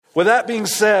With that being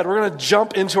said, we're going to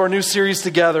jump into our new series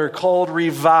together called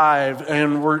Revive,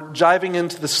 and we're diving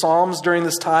into the Psalms during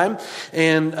this time.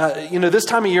 And, this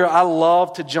time of year, I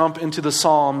love to jump into the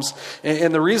Psalms.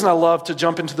 And the reason I love to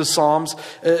jump into the Psalms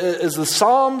is the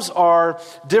Psalms are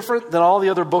different than all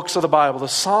the other books of the Bible. The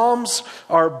Psalms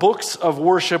are books of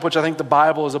worship, which I think the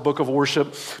Bible is a book of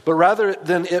worship. But rather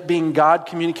than it being God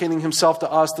communicating himself to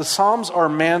us, the Psalms are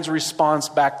man's response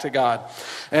back to God.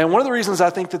 And one of the reasons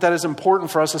I think that is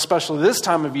important for us, especially this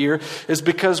time of year, is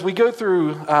because we go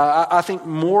through, I think,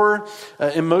 more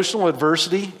emotional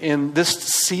adversity in this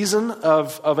season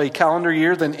of a calendar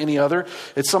year than any other.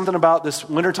 It's something about this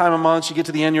winter time of months. You get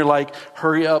to the end, you're like,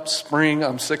 hurry up, spring.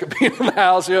 I'm sick of being in the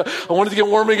house. I want it to get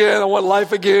warm again. I want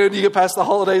life again. You get past the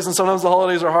holidays, and sometimes the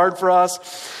holidays are hard for us.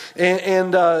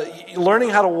 And learning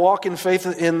how to walk in faith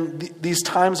in these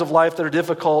times of life that are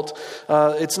difficult,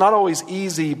 it's not always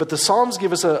easy, but the Psalms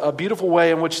give us a beautiful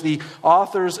way in which the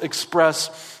authors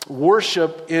express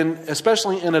worship,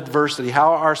 especially in adversity,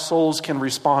 how our souls can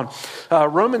respond.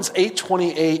 Romans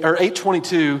 8:28 or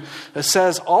 8:22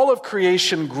 says all of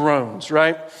creation groans,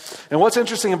 right? And what's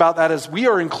interesting about that is we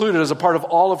are included as a part of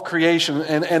all of creation,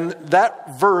 and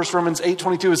that verse, Romans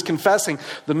 8:22, is confessing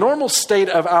the normal state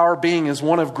of our being is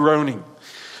one of groaning.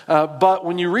 But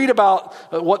when you read about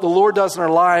what the Lord does in our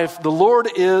life, the Lord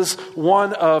is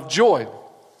one of joy.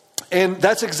 And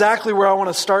that's exactly where I want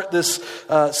to start this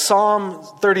Psalm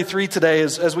 33 today.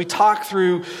 As we talk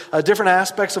through different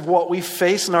aspects of what we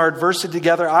face in our adversity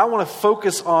together, I want to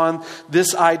focus on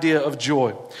this idea of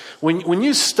joy. When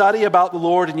you study about the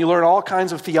Lord and you learn all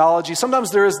kinds of theology,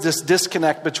 sometimes there is this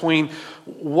disconnect between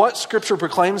what Scripture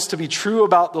proclaims to be true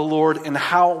about the Lord and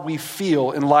how we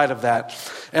feel in light of that.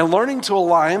 And learning to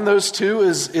align those two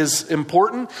is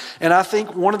important. And I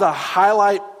think one of the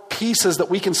highlight pieces that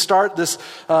we can start this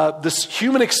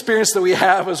human experience that we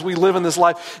have as we live in this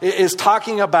life is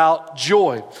talking about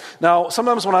joy. Now,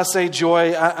 sometimes when I say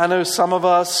joy, I know some of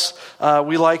us,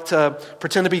 we like to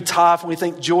pretend to be tough, and we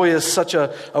think joy is such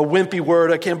a wimpy word.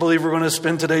 I can't believe we're going to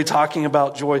spend today talking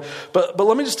about joy. But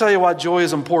let me just tell you why joy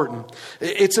is important.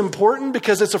 It's important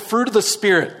because it's a fruit of the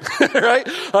Spirit, right?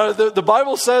 The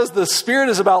Bible says the Spirit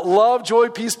is about love, joy,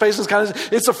 peace, patience, kindness.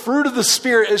 It's a fruit of the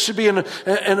Spirit. It should be an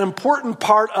important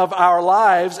part of our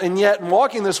lives, and yet in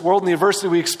walking this world and the adversity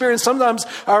we experience, sometimes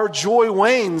our joy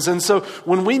wanes. And so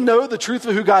when we know the truth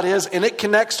of who God is and it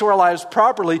connects to our lives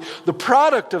properly, the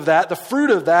product of that, the fruit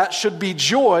of that should be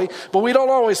joy, but we don't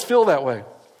always feel that way.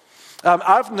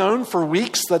 I've known for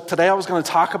weeks that today I was going to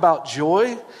talk about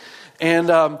joy, and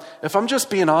if I'm just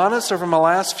being honest, over my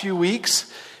last few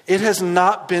weeks, it has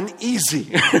not been easy.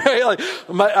 Right?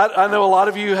 I know a lot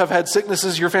of you have had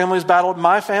sicknesses your family has battled.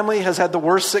 My family has had the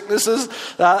worst sicknesses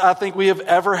I think we have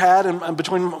ever had in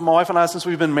between my wife and I since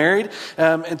we've been married.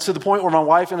 And to the point where my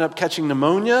wife ended up catching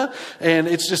pneumonia. And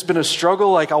it's just been a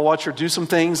struggle. Like, I'll watch her do some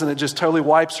things and it just totally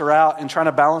wipes her out. And trying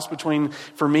to balance between,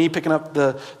 for me, picking up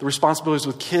the responsibilities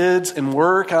with kids and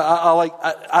work.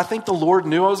 I think the Lord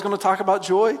knew I was going to talk about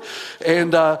joy.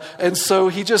 And so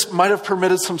he just might have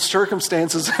permitted some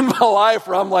circumstances in my life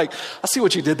where I'm like, I see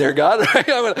what you did there, God. I'm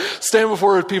going to stand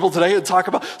before people today and talk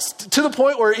about, to the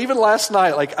point where even last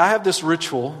night, like, I have this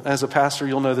ritual as a pastor,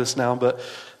 you'll know this now, but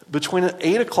between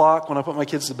 8 o'clock when I put my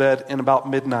kids to bed and about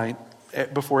midnight,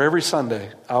 before every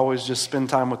Sunday, I always just spend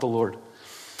time with the Lord.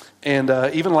 And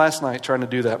even last night trying to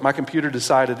do that, my computer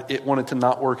decided it wanted to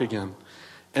not work again.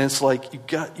 And it's like, you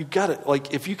got it.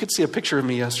 Like, if you could see a picture of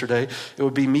me yesterday, it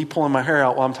would be me pulling my hair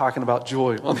out while I'm talking about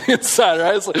joy on the inside,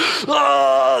 right? It's like,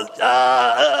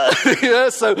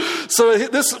 So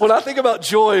this, when I think about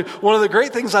joy, one of the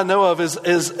great things I know of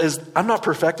is I'm not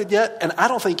perfected yet, and I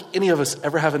don't think any of us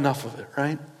ever have enough of it,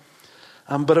 right?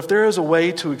 But if there is a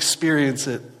way to experience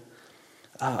it,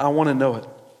 I want to know it.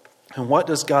 And what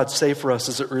does God say for us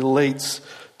as it relates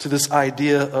to this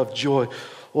idea of joy?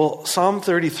 Well, Psalm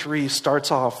 33 starts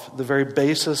off, the very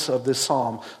basis of this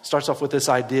psalm, starts off with this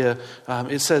idea.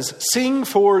 It says, sing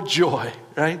for joy,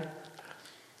 right?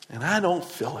 And I don't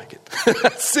feel like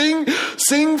it.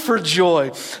 Sing for joy.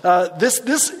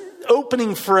 This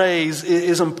opening phrase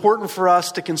is important for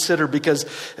us to consider, because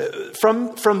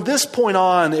from this point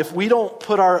on, if we don't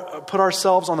put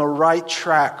ourselves on the right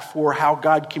track for how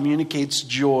God communicates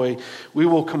joy, we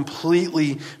will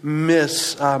completely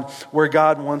miss where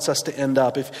God wants us to end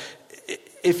up.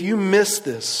 If you miss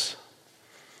this,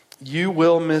 you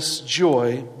will miss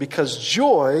joy, because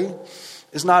joy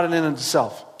is not an end in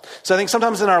itself. So I think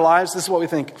sometimes in our lives, this is what we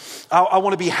think. I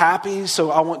want to be happy,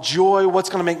 so I want joy. What's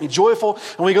going to make me joyful?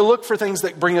 And we go look for things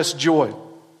that bring us joy.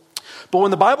 But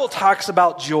when the Bible talks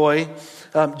about joy,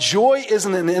 joy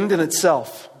isn't an end in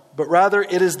itself. but rather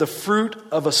it is the fruit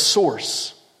of a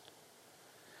source.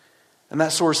 And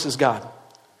that source is God.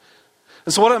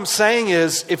 And so what I'm saying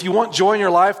is, if you want joy in your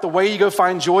life, the way you go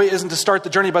find joy isn't to start the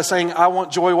journey by saying, I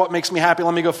want joy, what makes me happy,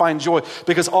 let me go find joy.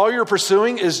 Because all you're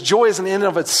pursuing is joy as an end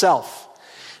of itself.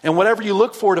 And whatever you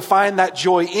look for to find that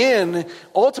joy in,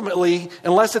 ultimately,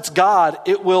 unless it's God,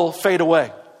 it will fade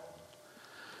away.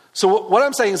 So what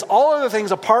I'm saying is all other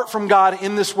things apart from God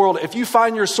in this world, if you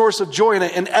find your source of joy in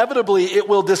it, inevitably it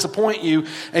will disappoint you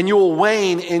and you will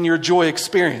wane in your joy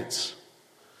experience.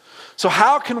 So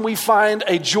how can we find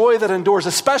a joy that endures,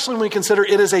 especially when we consider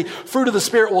it is a fruit of the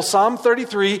Spirit? Well, Psalm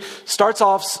 33 starts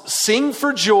off, sing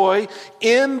for joy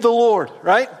in the Lord,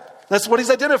 right? That's what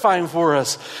he's identifying for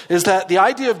us, is that the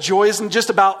idea of joy isn't just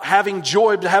about having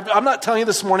joy. I'm not telling you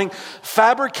this morning,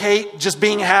 fabricate just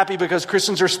being happy because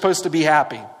Christians are supposed to be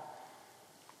happy.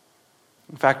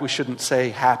 In fact, we shouldn't say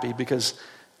happy because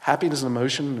happiness is an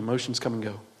emotion, and emotions come and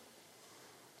go.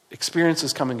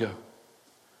 Experiences come and go.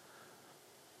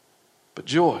 But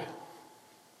joy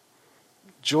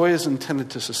is intended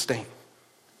to sustain.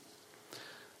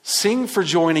 Sing for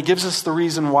joy, and he gives us the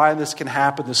reason why this can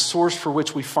happen, the source for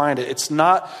which we find it. It's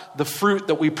not the fruit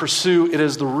that we pursue, it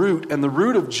is the root, and the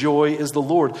root of joy is the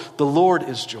Lord. The Lord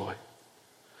is joy.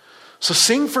 So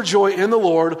sing for joy in the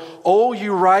Lord, O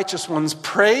you righteous ones.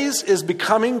 Praise is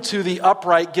becoming to the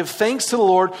upright. Give thanks to the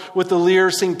Lord with the lyre.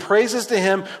 Sing praises to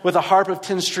him with a harp of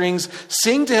 10 strings.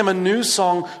 Sing to him a new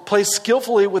song. Play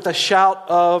skillfully with a shout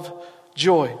of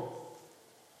joy.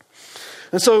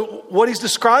 And so what he's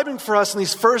describing for us in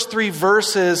these first 3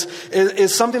 verses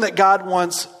is something that God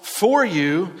wants for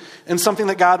you and something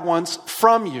that God wants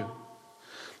from you.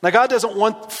 Now, God doesn't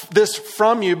want this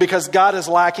from you because God is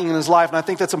lacking in his life. And I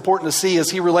think that's important to see as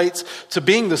he relates to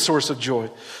being the source of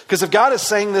joy. Because if God is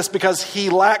saying this because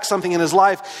he lacks something in his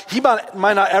life, he might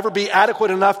not ever be adequate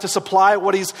enough to supply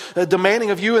what he's demanding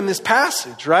of you in this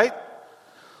passage, right?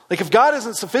 Like if God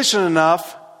isn't sufficient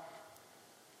enough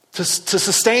to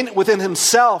sustain it within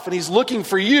himself and he's looking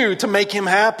for you to make him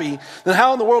happy, then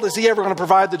how in the world is he ever going to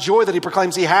provide the joy that he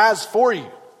proclaims he has for you?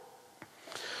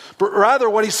 But rather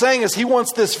what he's saying is he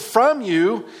wants this from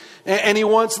you and he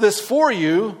wants this for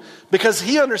you because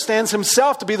he understands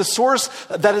himself to be the source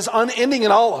that is unending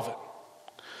in all of it.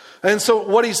 And so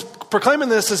what he's proclaiming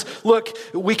this is, look,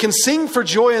 we can sing for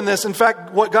joy in this. In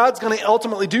fact, what God's going to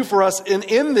ultimately do for us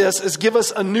in this is give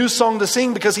us a new song to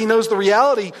sing because he knows the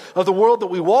reality of the world that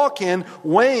we walk in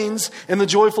wanes in the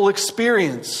joyful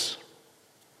experience.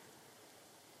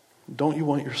 Don't you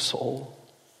want your soul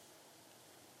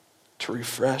to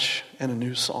refresh in a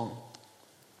new song?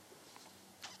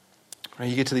 Right,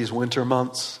 you get to these winter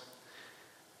months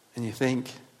and you think,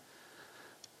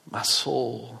 my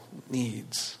soul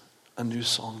needs a new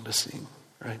song to sing,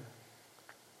 right?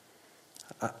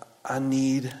 I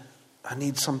need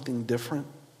something different,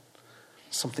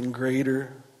 something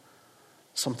greater,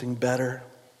 something better.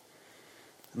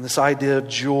 And this idea of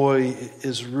joy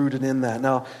is rooted in that.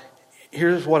 Now,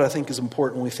 here's what I think is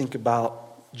important when we think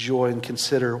about joy and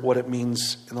consider what it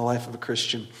means in the life of a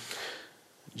Christian.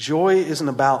 Joy isn't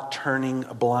about turning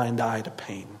a blind eye to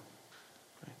pain.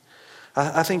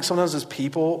 I think sometimes as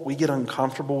people, we get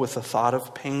uncomfortable with the thought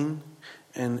of pain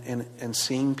and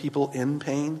seeing people in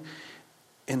pain.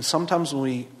 And sometimes when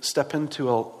we step into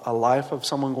a life of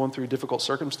someone going through a difficult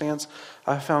circumstance,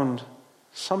 I found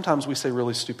sometimes we say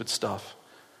really stupid stuff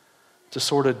to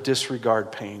sort of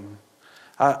disregard pain.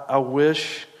 I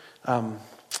wish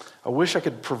I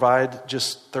could provide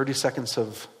just 30 seconds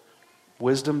of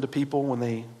wisdom to people when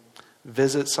they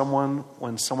visit someone,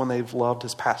 when someone they've loved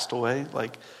has passed away.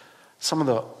 Like some of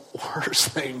the worst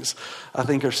things I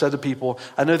think are said to people.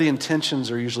 I know the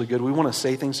intentions are usually good. We want to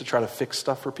say things to try to fix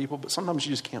stuff for people, but sometimes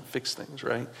you just can't fix things,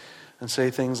 right? And say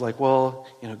things like, well,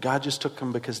 God just took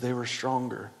them because they were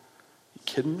stronger. You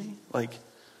kidding me? Like,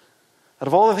 out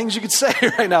of all the things you could say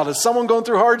right now to someone going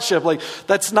through hardship, like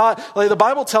that's not, like the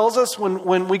Bible tells us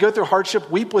when we go through hardship,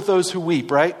 weep with those who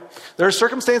weep, right? There are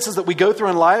circumstances that we go through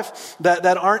in life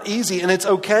that aren't easy, and it's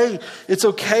okay. It's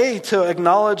okay to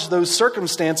acknowledge those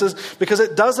circumstances because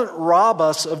it doesn't rob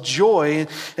us of joy.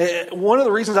 One of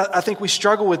the reasons I think we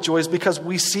struggle with joy is because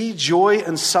we see joy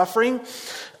and suffering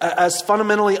as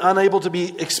fundamentally unable to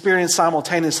be experienced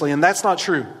simultaneously, and that's not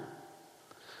true.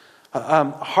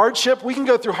 Hardship, we can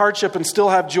go through hardship and still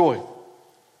have joy.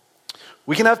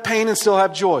 We can have pain and still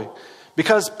have joy.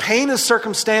 Because pain is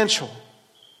circumstantial.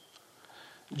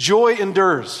 Joy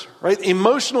endures, right? The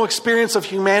emotional experience of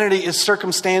humanity is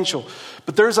circumstantial.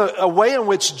 But there's a way in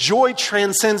which joy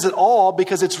transcends it all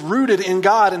because it's rooted in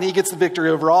God and he gets the victory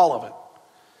over all of it.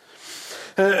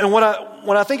 And when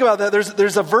I think about that,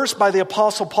 there's a verse by the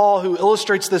Apostle Paul who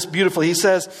illustrates this beautifully. He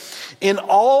says, in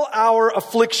all our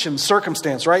affliction,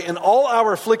 circumstance, right? In all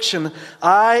our affliction,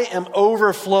 I am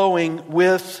overflowing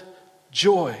with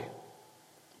joy.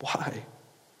 Why?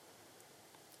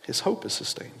 His hope is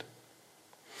sustained.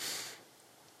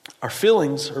 Our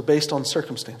feelings are based on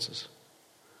circumstances.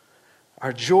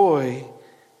 Our joy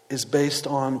is based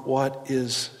on what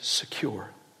is secure.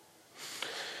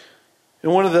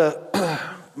 And one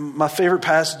of my favorite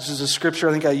passages of Scripture,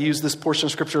 I think I used this portion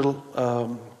of Scripture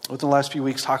within the last few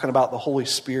weeks talking about the Holy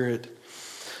Spirit.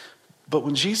 But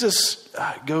when Jesus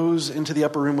goes into the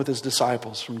upper room with his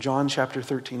disciples from John chapter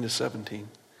 13 to 17,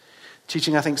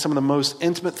 teaching, I think, some of the most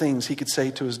intimate things he could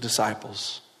say to his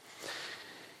disciples.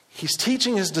 He's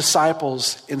teaching his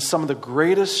disciples in some of the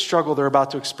greatest struggle they're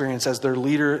about to experience as their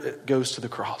leader goes to the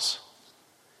cross.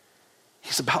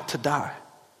 He's about to die.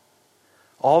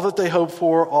 All that they hoped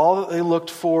for, all that they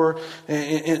looked for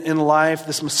in life,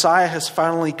 this Messiah has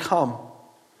finally come.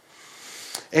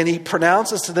 And he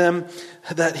pronounces to them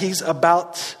that he's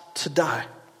about to die.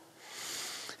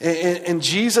 And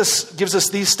Jesus gives us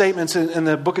these statements in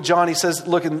the book of John. He says,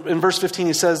 look, in verse 15,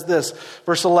 he says this,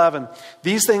 verse 11,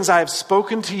 these things I have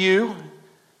spoken to you,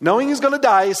 knowing he's going to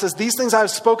die. He says, these things I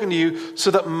have spoken to you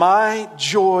so that my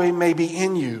joy may be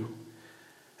in you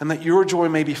and that your joy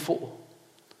may be full.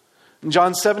 In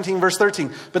John 17, verse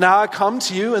 13, but now I come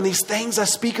to you, and these things I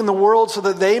speak in the world so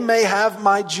that they may have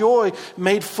my joy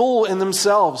made full in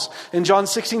themselves. In John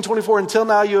 16, 24, until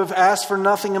now you have asked for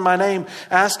nothing in my name,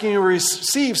 asking you to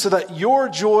receive so that your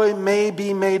joy may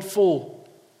be made full.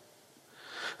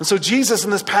 And so Jesus in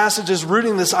this passage is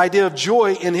rooting this idea of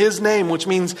joy in his name, which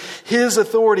means his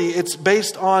authority. It's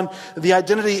based on the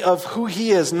identity of who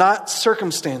he is, not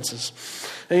circumstances.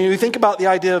 And you think about the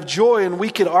idea of joy, and we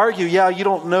could argue, yeah, you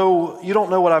don't know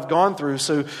what I've gone through,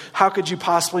 so how could you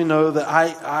possibly know that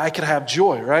I could have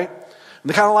joy, right? And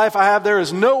the kind of life I have, there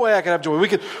is no way I could have joy.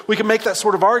 We could make that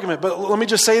sort of argument, but let me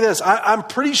just say this. I'm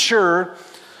pretty sure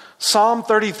Psalm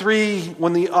 33,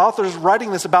 when the author is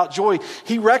writing this about joy,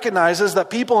 he recognizes that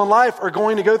people in life are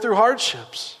going to go through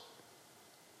hardships.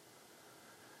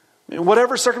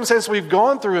 Whatever circumstance we've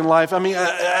gone through in life, I mean,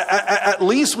 at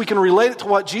least we can relate it to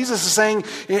what Jesus is saying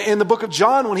in the book of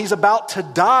John when he's about to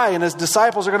die and his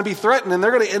disciples are going to be threatened and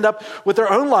they're going to end up with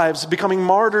their own lives becoming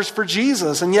martyrs for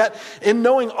Jesus. And yet, in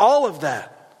knowing all of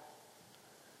that,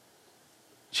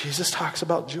 Jesus talks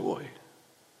about joy.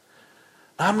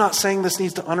 I'm not saying this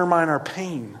needs to undermine our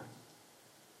pain,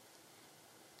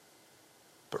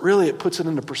 but really it puts it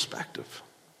into perspective.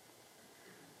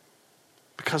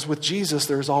 Because with Jesus,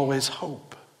 there's always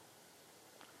hope.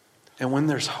 And when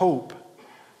there's hope,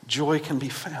 joy can be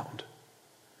found.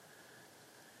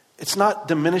 It's not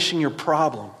diminishing your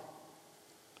problem.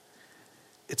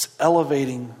 It's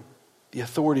elevating the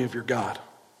authority of your God.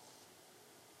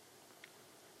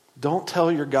 Don't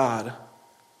tell your God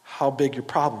how big your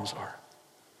problems are.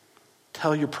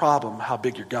 Tell your problem how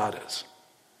big your God is.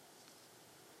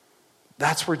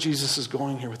 That's where Jesus is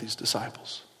going here with these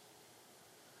disciples.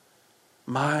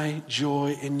 My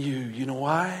joy in you. You know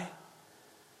why?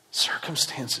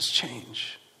 Circumstances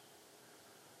change.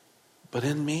 But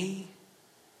in me,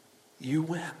 you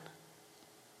win.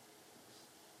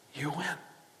 You win.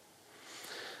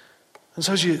 And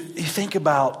so as you think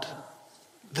about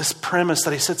this premise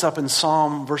that he sets up in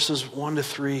Psalm verses 1 to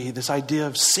 3, this idea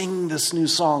of sing this new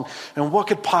song, and what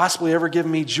could possibly ever give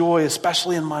me joy,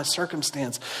 especially in my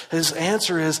circumstance? His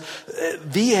answer is,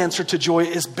 the answer to joy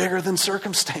is bigger than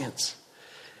circumstance.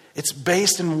 It's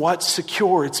based in what's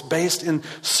secure. It's based in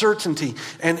certainty.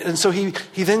 And so he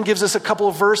then gives us a couple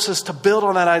of verses to build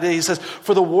on that idea. He says,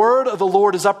 for the word of the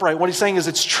Lord is upright. What he's saying is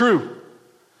it's true.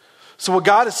 So what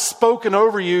God has spoken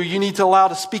over you, you need to allow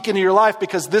to speak into your life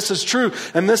because this is true.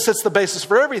 And this sets the basis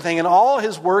for everything. And all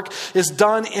his work is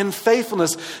done in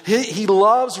faithfulness. He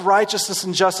loves righteousness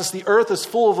and justice. The earth is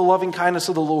full of the loving kindness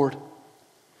of the Lord.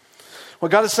 What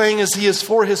God is saying is he is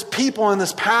for his people in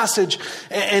this passage,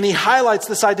 and he highlights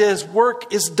this idea. His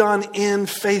work is done in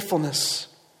faithfulness.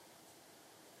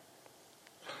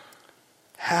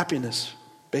 Happiness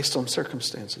based on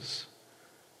circumstances.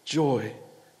 Joy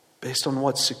based on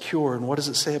what's secure. And what does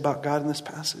it say about God in this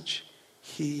passage?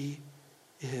 He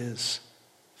is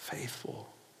faithful.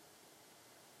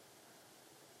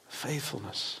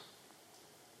 Faithfulness.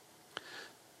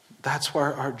 That's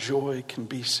where our joy can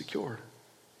be secured.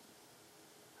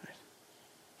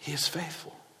 He is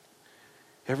faithful.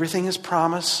 Everything is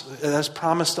promised, as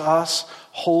promised to us,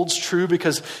 holds true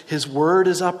because his word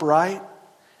is upright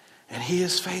and he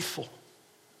is faithful.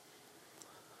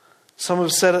 Some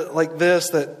have said it like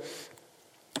this, that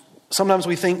Sometimes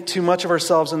we think too much of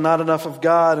ourselves and not enough of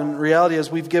God. And reality is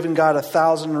we've given God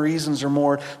 1,000 reasons or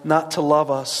more not to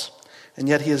love us. And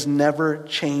yet he has never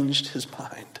changed his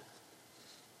mind.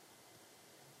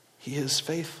 He is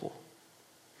faithful.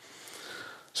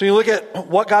 So you look at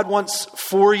what God wants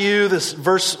for you, this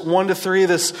verse 1-3,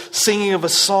 this singing of a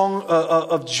song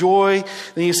of joy.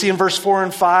 Then you see in verse 4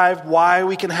 and 5 why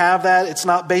we can have that. It's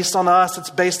not based on us, it's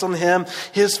based on him.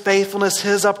 His faithfulness,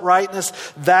 his uprightness,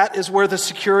 that is where the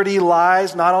security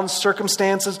lies, not on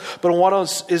circumstances, but on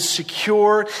what is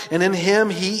secure. And in him,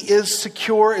 he is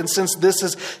secure. And since this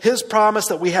is his promise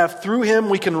that we have through him,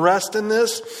 we can rest in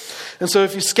this. And so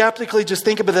if you skeptically just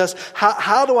think about this,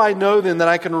 how do I know then that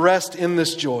I can rest in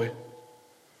this joy?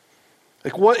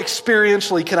 Like, what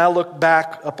experientially can I look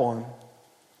back upon?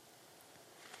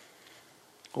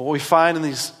 What we find in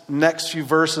these next few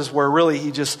verses, where really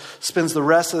he just spends the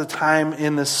rest of the time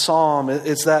in this psalm,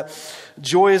 is that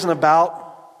joy isn't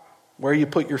about where you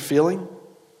put your feeling.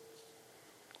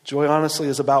 Joy, honestly,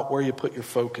 is about where you put your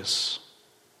focus.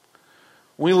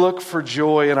 When we look for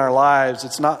joy in our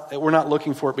lives, we're not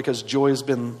looking for it because joy has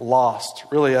been lost.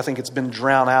 Really, I think it's been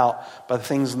drowned out by the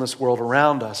things in this world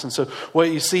around us. And so what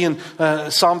you see in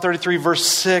Psalm 33 verse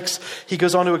 6, he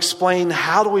goes on to explain,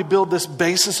 how do we build this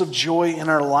basis of joy in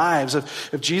our lives?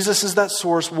 If Jesus is that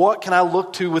source, what can I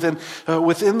look to within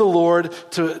the Lord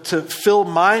to fill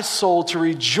my soul to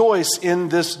rejoice in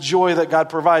this joy that God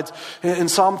provides? In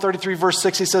Psalm 33 verse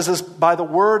 6, he says this, by the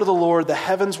word of the Lord the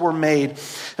heavens were made,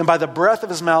 and by the breath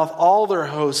of his mouth all their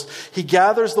hosts. He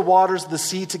gathers the waters of the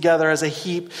sea together as a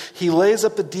heap. He lays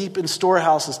up the deep in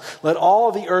storehouses. Let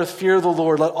all the earth fear the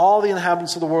Lord. Let all the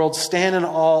inhabitants of the world stand in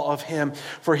awe of him.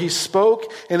 For he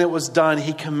spoke and it was done.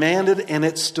 He commanded and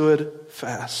it stood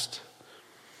fast.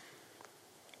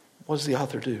 What does the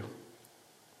author do?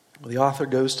 Well, the author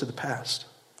goes to the past.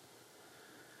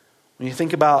 When you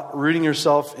think about rooting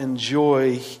yourself in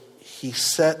joy, he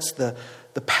sets the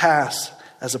past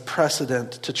as a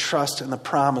precedent to trust in the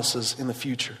promises in the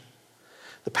future.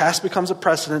 The past becomes a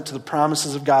precedent to the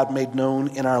promises of God made known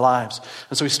in our lives.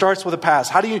 And so he starts with the past.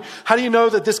 How do you know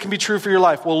that this can be true for your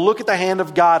life? Well, look at the hand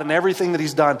of God and everything that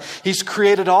he's done. He's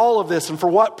created all of this, and for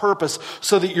what purpose?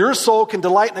 So that your soul can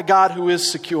delight in a God who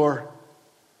is secure.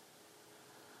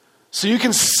 So you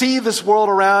can see this world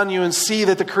around you and see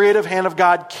that the creative hand of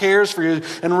God cares for you,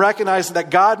 and recognize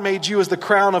that God made you as the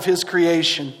crown of his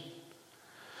creation.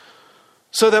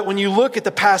 So that when you look at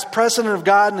the past precedent of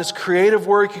God and his creative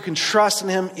work, you can trust in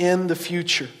him in the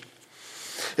future.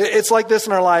 It's like this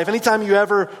in our life. Anytime you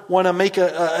ever want to make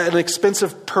an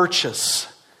expensive purchase,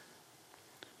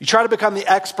 you try to become the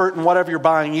expert in whatever you're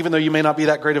buying, even though you may not be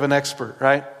that great of an expert,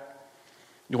 right?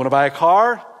 You want to buy a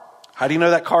car? How do you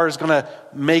know that car is going to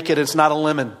make it? It's not a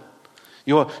lemon.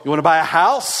 You want to buy a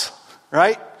house,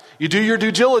 right? You do your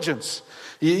due diligence.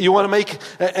 You want to make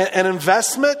an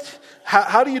investment?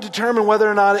 How do you determine whether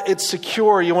or not it's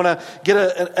secure? You want to get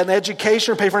an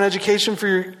education or pay for an education for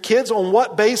your kids? On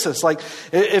what basis? Like,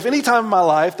 if any time in my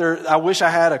life I wish I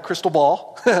had a crystal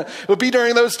ball, it would be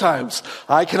during those times.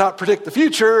 I cannot predict the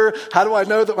future. How do I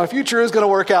know that my future is going to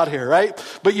work out here, right?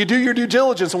 But you do your due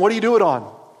diligence, and what do you do it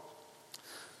on?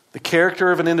 The character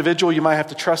of an individual you might have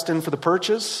to trust in for the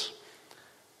purchase,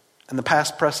 and the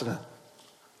past precedent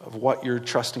of what you're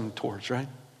trusting towards, right?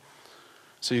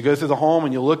 So you go through the home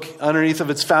and you look underneath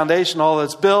of its foundation, all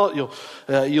that's built.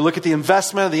 You look at the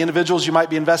investment of the individuals you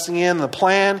might be investing in, the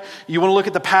plan. You want to look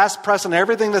at the past, present,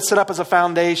 everything that's set up as a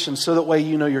foundation, so that way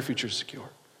you know your future is secure.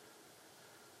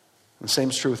 And the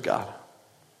same is true with God.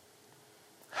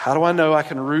 How do I know I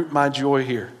can root my joy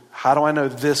here? How do I know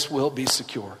this will be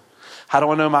secure? How do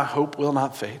I know my hope will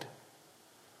not fade?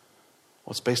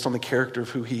 Well, it's based on the character of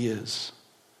who he is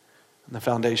and the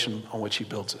foundation on which he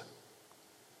builds it.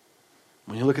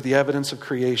 When you look at the evidence of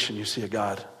creation, you see a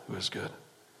God who is good.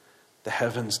 The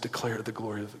heavens declare the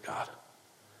glory of God.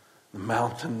 The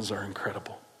mountains are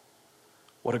incredible.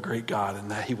 What a great God, and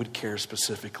that he would care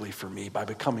specifically for me by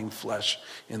becoming flesh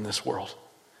in this world.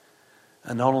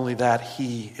 And not only that,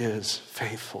 he is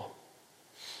faithful.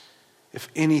 If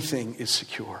anything is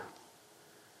secure,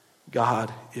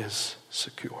 God is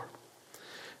secure.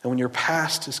 And when your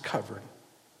past is covered,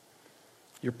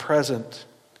 your present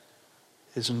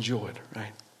is enjoyed,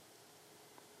 right?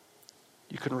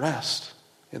 You can rest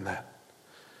in that.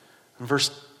 In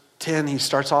verse 10, he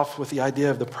starts off with the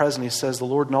idea of the present. He says, the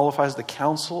Lord nullifies the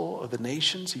counsel of the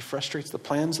nations. He frustrates the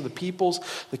plans of the peoples.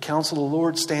 The counsel of the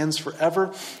Lord stands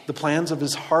forever. The plans of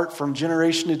his heart from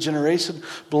generation to generation.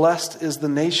 Blessed is the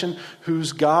nation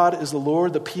whose God is the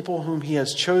Lord, the people whom he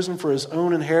has chosen for his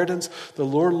own inheritance. The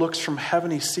Lord looks from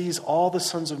heaven. He sees all the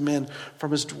sons of men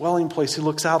from his dwelling place. He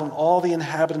looks out on all the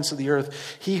inhabitants of the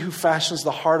earth. He who fashions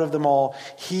the heart of them all.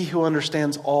 He who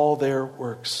understands all their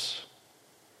works.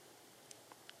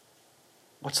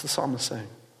 What's the psalmist saying?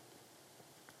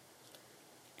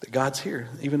 That God's here,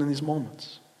 even in these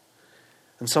moments.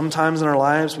 And sometimes in our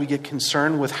lives we get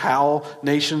concerned with how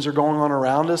nations are going on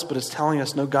around us, but it's telling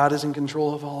us, no, God is in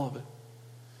control of all of it.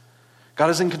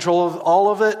 God is in control of all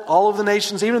of it, all of the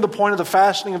nations, even to the point of the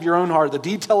fashioning of your own heart, the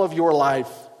detail of your life.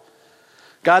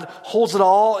 God holds it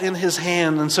all in his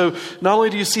hand. And so not only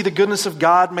do you see the goodness of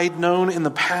God made known in the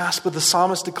past, but the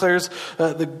psalmist declares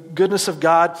the goodness of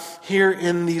God here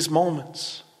in these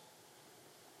moments.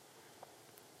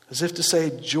 As if to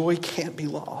say, joy can't be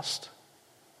lost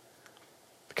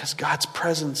because God's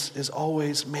presence is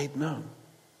always made known.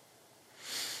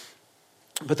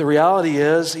 But the reality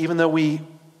is, even though we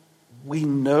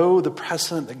know the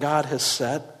precedent that God has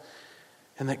set,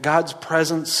 and that God's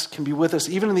presence can be with us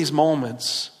even in these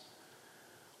moments,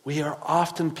 we are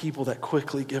often people that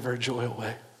quickly give our joy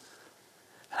away.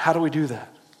 How do we do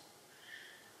that?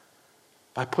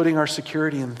 By putting our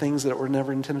security in things that we're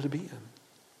never intended to be in.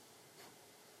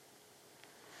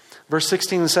 Verse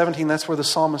 16 and 17, that's where the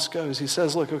psalmist goes. He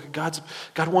says, look, okay,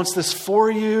 God wants this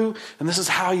for you, and this is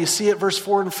how you see it, verse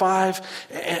 4 and 5,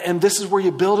 and this is where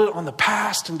you build it on the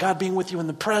past and God being with you in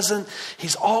the present.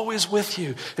 He's always with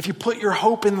you. If you put your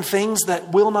hope in things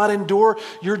that will not endure,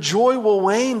 your joy will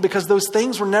wane because those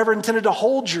things were never intended to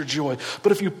hold your joy.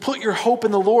 But if you put your hope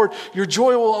in the Lord, your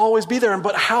joy will always be there.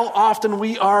 But how often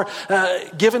we are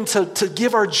given to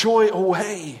give our joy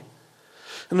away.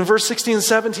 And in verse 16 and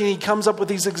 17, he comes up with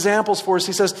these examples for us.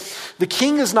 He says, the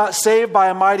king is not saved by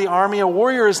a mighty army. A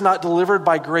warrior is not delivered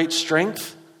by great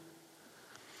strength.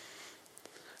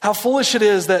 How foolish it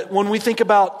is that when we think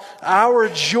about our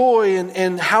joy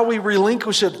and how we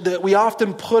relinquish it, that we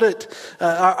often put it,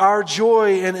 our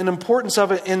joy and importance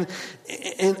of it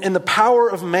in the power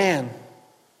of man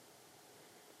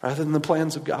rather than the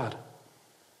plans of God.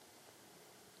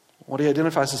 What he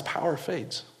identifies as power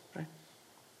fades.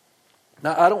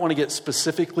 Now, I don't want to get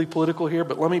specifically political here,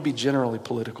 but let me be generally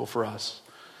political for us.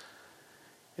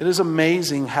 It is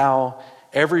amazing how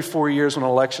every 4 years when an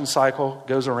election cycle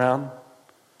goes around,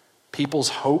 people's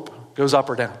hope goes up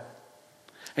or down.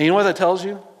 And you know what that tells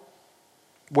you?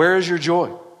 Where is your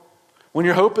joy? When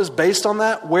your hope is based on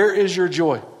that, where is your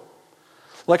joy?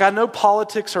 Like, I know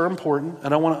politics are important,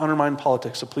 and I want to undermine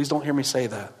politics, so please don't hear me say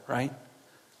that, right?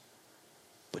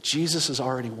 But Jesus has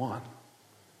already won.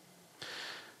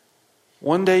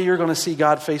 One day you're going to see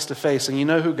God face to face, and you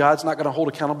know who God's not going to hold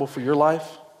accountable for your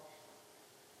life?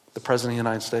 The President of the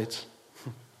United States.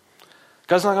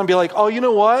 God's not going to be like, oh, you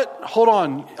know what? Hold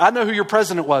on. I know who your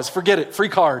president was. Forget it. Free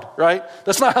card, right?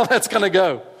 That's not how that's going to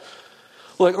go.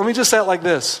 Look, let me just say it like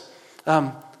this.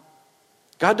 God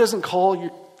doesn't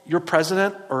call your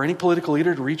president or any political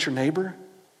leader to reach your neighbor.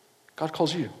 God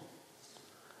calls you.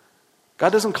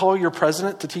 God doesn't call your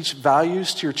president to teach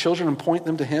values to your children and point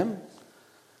them to him.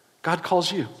 God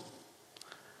calls you.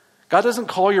 God doesn't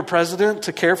call your president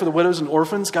to care for the widows and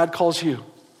orphans. God calls you,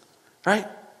 right?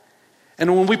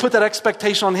 And when we put that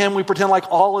expectation on him, we pretend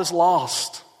like all is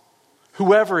lost,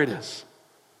 whoever it is.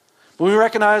 When we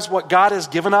recognize what God has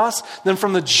given us, then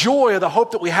from the joy of the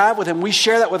hope that we have with him, we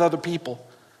share that with other people.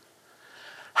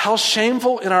 How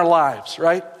shameful in our lives,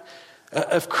 right?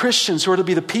 Of Christians who are to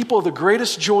be the people of the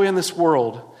greatest joy in this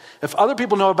world, if other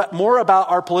people know more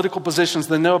about our political positions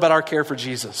than know about our care for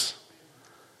Jesus.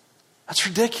 That's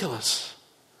ridiculous.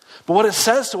 But what it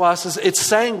says to us is it's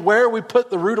saying where we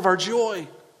put the root of our joy.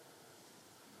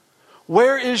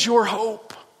 Where is your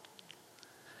hope?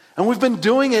 And we've been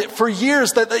doing it for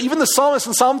years, that even the psalmist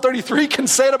in Psalm 33 can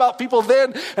say it about people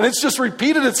then, and it's just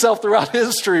repeated itself throughout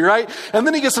history, right? And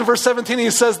then he gets in verse 17 and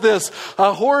he says this,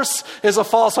 a horse is a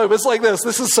false hope. It's like this.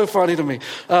 This is so funny to me.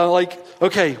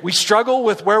 Okay, we struggle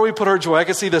with where we put our joy. I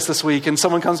can see this week, and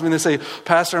someone comes to me and they say,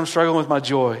 Pastor, I'm struggling with my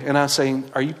joy. And I'm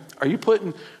saying, are you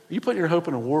putting your hope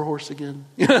in a war horse again?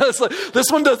 You know, it's like,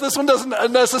 this one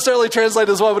doesn't necessarily translate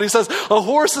as well, but he says, a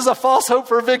horse is a false hope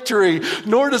for victory,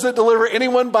 nor does it deliver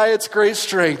anyone by its great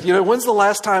strength. You know, when's the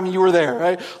last time you were there,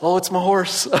 right? Oh, it's my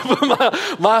horse.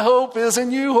 my hope is in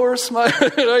you, horse.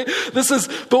 Right?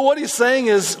 But what he's saying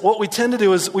is, what we tend to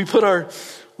do is we put our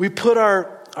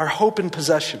hope in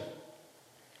possession,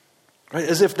 right?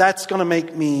 As if that's going to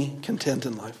make me content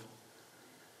in life.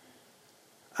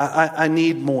 I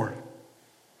need more.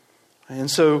 And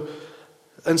so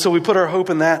we put our hope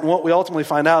in that. And what we ultimately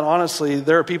find out, honestly,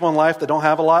 there are people in life that don't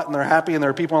have a lot and they're happy. And there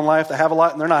are people in life that have a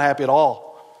lot and they're not happy at all.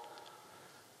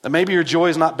 That maybe your joy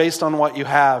is not based on what you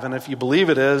have. And if you believe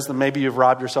it is, then maybe you've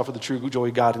robbed yourself of the true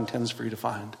joy God intends for you to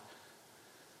find.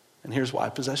 And here's why: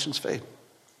 possessions fade.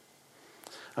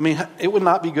 I mean, it would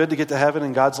not be good to get to heaven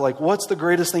and God's like, what's the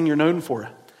greatest thing you're known for?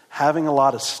 Having a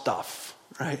lot of stuff,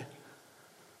 right?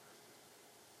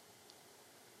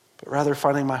 But rather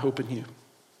finding my hope in you.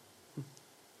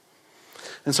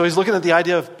 And so he's looking at the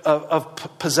idea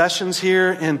of possessions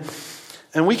here.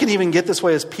 And we can even get this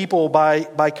way as people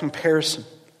by comparison.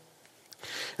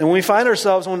 And when we find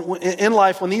ourselves in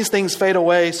life, when these things fade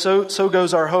away, so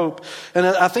goes our hope. And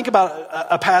I think about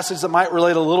a passage that might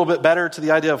relate a little bit better to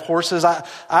the idea of horses.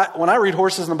 When I read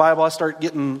horses in the Bible, I start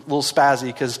getting a little spazzy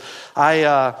because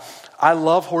I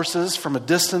love horses from a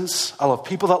distance. I love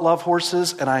people that love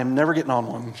horses, and I am never getting on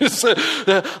one.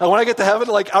 When I get to heaven,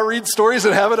 like I read stories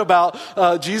in heaven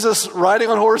about Jesus riding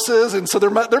on horses, and so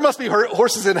there must be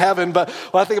horses in heaven. But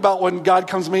when I think about when God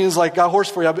comes to me and is like, "Got a horse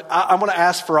for you," I'm going to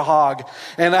ask for a hog,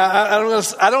 and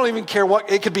I don't even care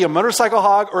what it could be—a motorcycle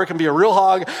hog or it can be a real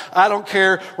hog. I don't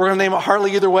care. We're going to name it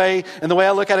Harley either way. And the way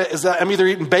I look at it is that I'm either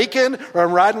eating bacon or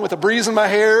I'm riding with a breeze in my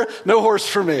hair. No horse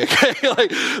for me. Okay,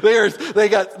 like they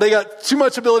got too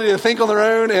much ability to think on their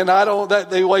own, and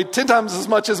they weigh 10 times as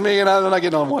much as me, and I'm not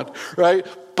getting on one, right?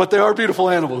 But they are beautiful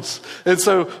animals. And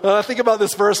so when I think about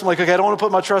this verse, I'm like, okay, I don't want to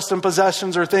put my trust in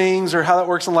possessions or things or how that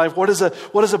works in life. What is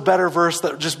a better verse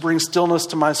that just brings stillness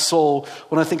to my soul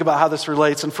when I think about how this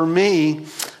relates? And for me,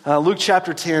 Luke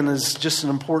chapter 10 is just an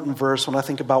important verse when I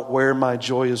think about where my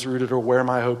joy is rooted or where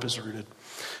my hope is rooted.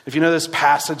 If you know this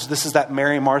passage, this is that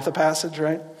Mary-Martha passage,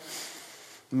 right?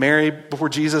 Mary before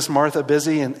Jesus, Martha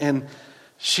busy, and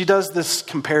she does this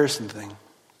comparison thing.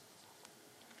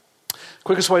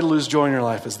 Quickest way to lose joy in your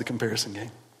life is the comparison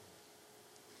game.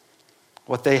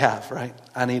 What they have, right?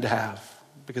 I need to have.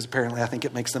 Because apparently I think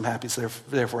it makes them happy, so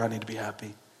therefore I need to be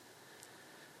happy.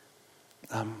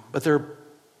 But there are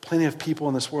plenty of people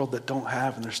in this world that don't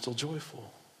have and they're still joyful.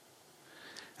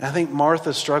 And I think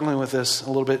Martha's struggling with this a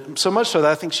little bit. So much so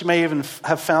that I think she may even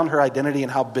have found her identity in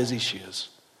how busy she is.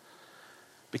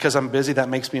 Because I'm busy, that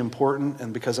makes me important.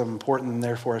 And because I'm important, then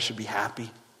therefore I should be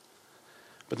happy.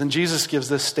 But then Jesus gives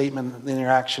this statement in the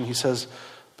interaction. He says,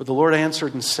 "But the Lord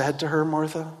answered and said to her,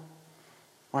 Martha,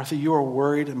 Martha, you are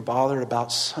worried and bothered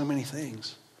about so many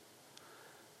things.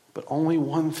 But only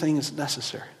one thing is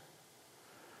necessary.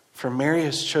 For Mary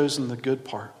has chosen the good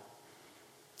part,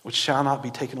 which shall not be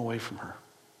taken away from her."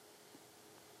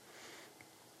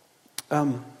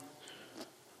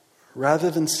 Rather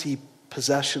than see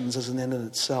possessions as an end in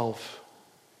itself,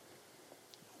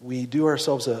 we do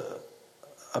ourselves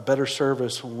a better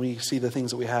service when we see the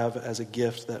things that we have as a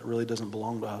gift that really doesn't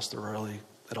belong to us,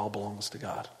 it all belongs to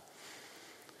God.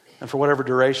 And for whatever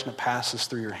duration it passes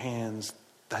through your hands,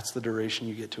 that's the duration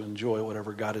you get to enjoy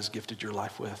whatever God has gifted your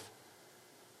life with.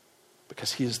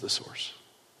 Because He is the source.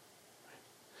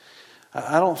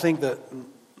 I don't think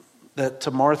that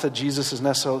to Martha, Jesus is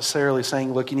necessarily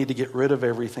saying, look, you need to get rid of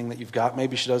everything that you've got.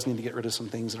 Maybe she does need to get rid of some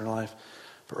things in her life.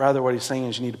 But rather what He's saying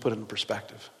is you need to put it in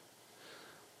perspective.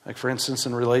 Like for instance,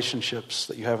 in relationships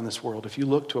that you have in this world, if you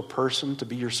look to a person to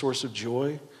be your source of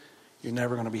joy, you're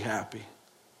never going to be happy.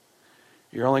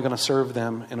 You're only going to serve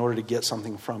them in order to get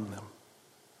something from them.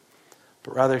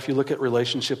 But rather, if you look at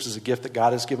relationships as a gift that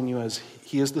God has given you as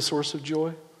He is the source of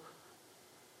joy,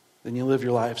 then you live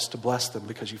your lives to bless them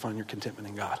because you find your contentment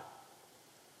in God.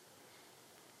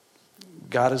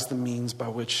 God is the means by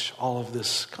which all of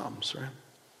this comes, right?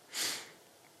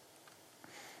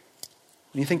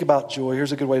 When you think about joy,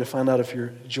 here's a good way to find out if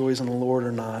your joy is in the Lord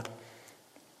or not.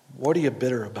 What are you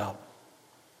bitter about?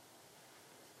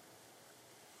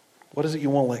 What is it you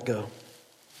won't let go?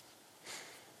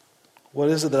 What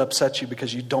is it that upsets you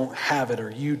because you don't have it or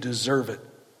you deserve it?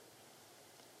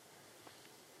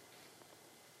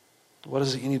 What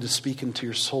is it you need to speak into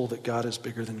your soul that God is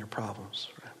bigger than your problems?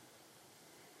 Right?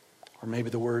 Or maybe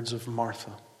the words of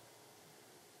Martha.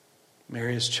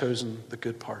 Mary has chosen the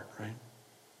good part, right?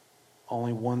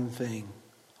 Only one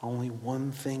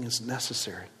thing is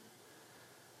necessary.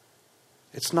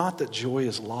 It's not that joy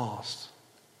is lost.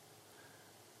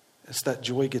 It's that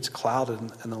joy gets clouded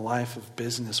in the life of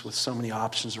business with so many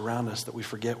options around us that we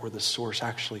forget where the source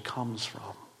actually comes from.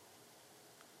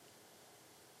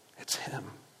 It's Him.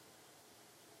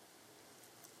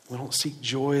 We don't seek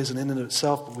joy as an end in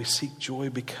itself, but we seek joy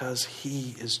because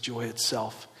He is joy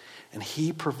itself. And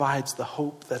He provides the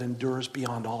hope that endures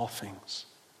beyond all things.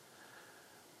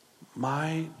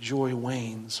 my joy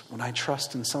wanes when I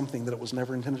trust in something that it was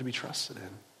never intended to be trusted in.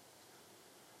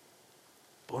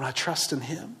 But when I trust in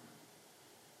him,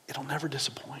 it'll never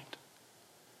disappoint.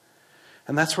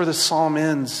 And that's where the psalm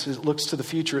ends. It looks to the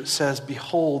future. It says,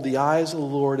 behold, the eyes of the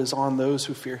Lord is on those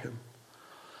who fear him,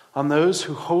 on those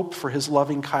who hope for his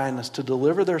loving kindness, to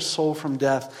deliver their soul from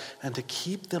death and to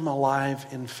keep them alive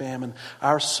in famine.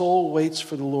 Our soul waits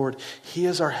for the Lord. He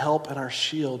is our help and our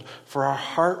shield, for our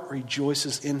heart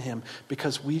rejoices in him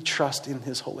because we trust in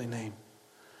his holy name.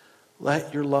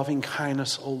 Let your loving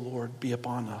kindness, O Lord, be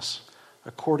upon us,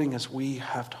 according as we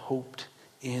have hoped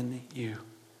in you.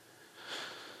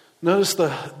 Notice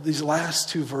these last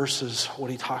two verses, what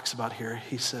he talks about here.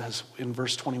 He says in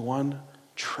verse 21,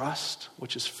 trust,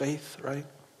 which is faith, right?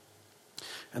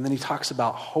 And then he talks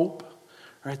about hope,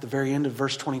 right, at the very end of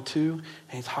verse 22, and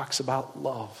he talks about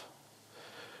love.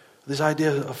 This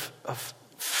idea of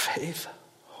faith,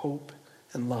 hope,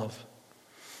 and love.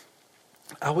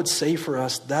 I would say for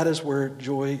us, that is where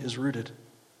joy is rooted.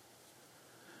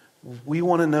 We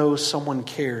want to know someone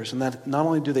cares, and that not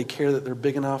only do they care that they're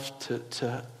big enough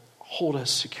to hold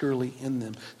us securely in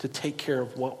them, to take care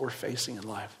of what we're facing in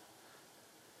life.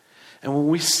 And when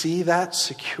we see that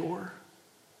secure,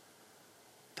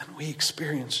 then we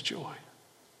experience joy,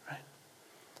 right?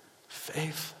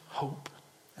 Faith, hope,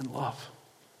 and love.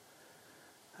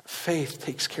 Faith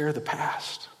takes care of the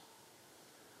past.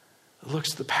 It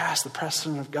looks at the past, the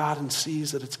precedent of God, and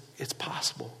sees that it's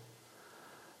possible.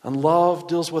 And love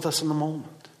deals with us in the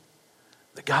moment,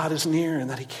 that God is near and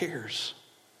that he cares.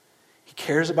 He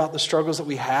cares about the struggles that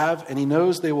we have, and he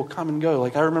knows they will come and go.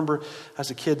 Like I remember as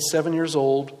a kid, 7 years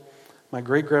old, my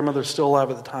great-grandmother, still alive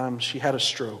at the time, she had a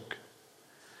stroke.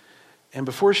 And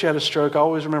before she had a stroke, I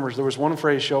always remember there was one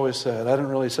phrase she always said. I didn't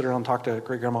really sit around and talk to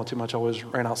great-grandma too much. I always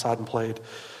ran outside and played.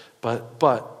 But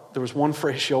there was one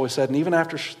phrase she always said, and even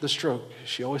after the stroke,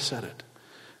 she always said it.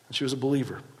 And she was a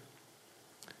believer.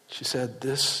 She said,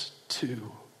 this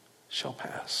too shall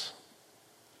pass.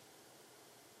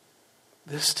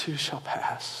 This too shall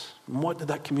pass. And what did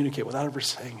that communicate without ever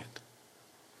saying it?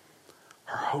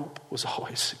 Her hope was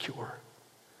always secure.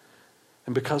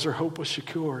 And because her hope was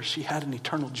secure, she had an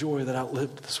eternal joy that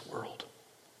outlived this world.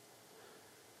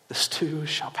 This too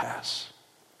shall pass.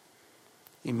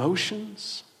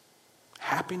 Emotions,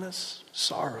 happiness,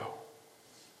 sorrow,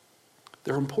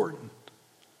 they're important.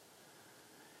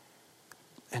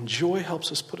 And joy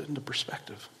helps us put it into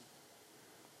perspective.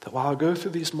 That while I go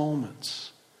through these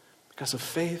moments, because of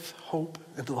faith, hope,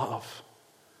 and love,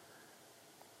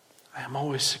 I am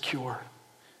always secure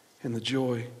in the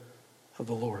joy of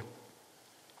the Lord.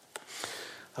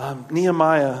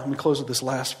 Nehemiah, let me close with this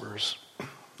last verse.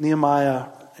 Nehemiah,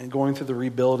 and going through the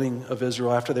rebuilding of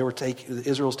Israel after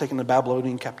Israel was taken to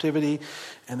Babylonian captivity,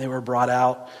 and they were brought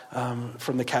out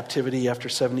from the captivity after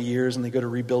 70 years, and they go to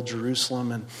rebuild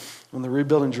Jerusalem. And when they're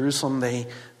rebuilding Jerusalem, they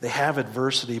have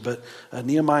adversity. But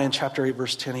Nehemiah in chapter 8,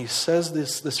 verse 10, he says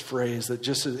this phrase that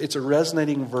just, it's a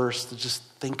resonating verse to just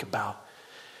think about.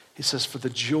 He says, for the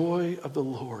joy of the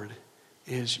Lord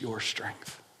is your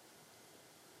strength.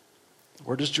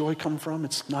 Where does joy come from?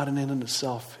 It's not an end in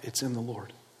itself. It's in the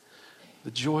Lord. The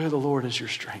joy of the Lord is your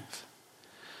strength.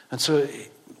 And so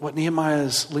what Nehemiah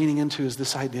is leaning into is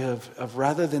this idea of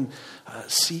rather than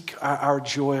seek our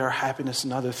joy, our happiness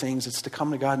in other things, it's to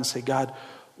come to God and say, God,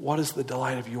 what is the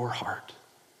delight of your heart?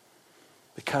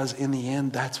 Because in the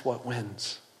end, that's what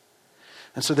wins.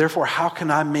 And so therefore, how can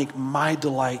I make my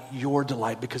delight your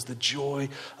delight? Because the joy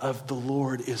of the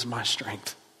Lord is my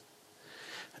strength.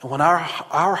 And when our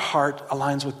heart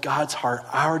aligns with God's heart,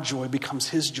 our joy becomes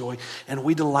his joy, and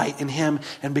we delight in him.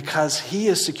 And because he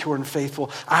is secure and faithful,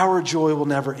 our joy will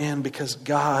never end because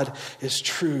God is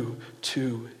true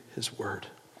to his word.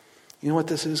 You know what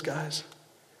this is, guys?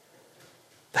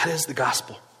 That is the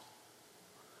gospel.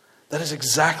 That is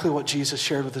exactly what Jesus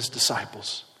shared with his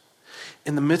disciples.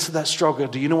 In the midst of that struggle,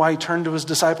 do you know why he turned to his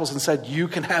disciples and said, you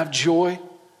can have joy?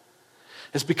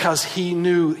 It's because he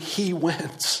knew he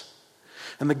wins.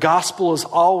 And the gospel is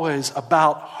always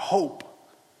about hope,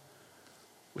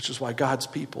 which is why God's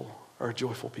people are a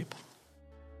joyful people.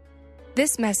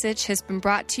 This message has been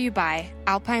brought to you by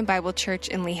Alpine Bible Church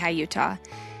in Lehi, Utah.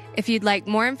 If you'd like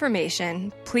more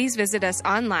information, please visit us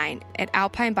online at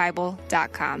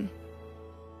alpinebible.com.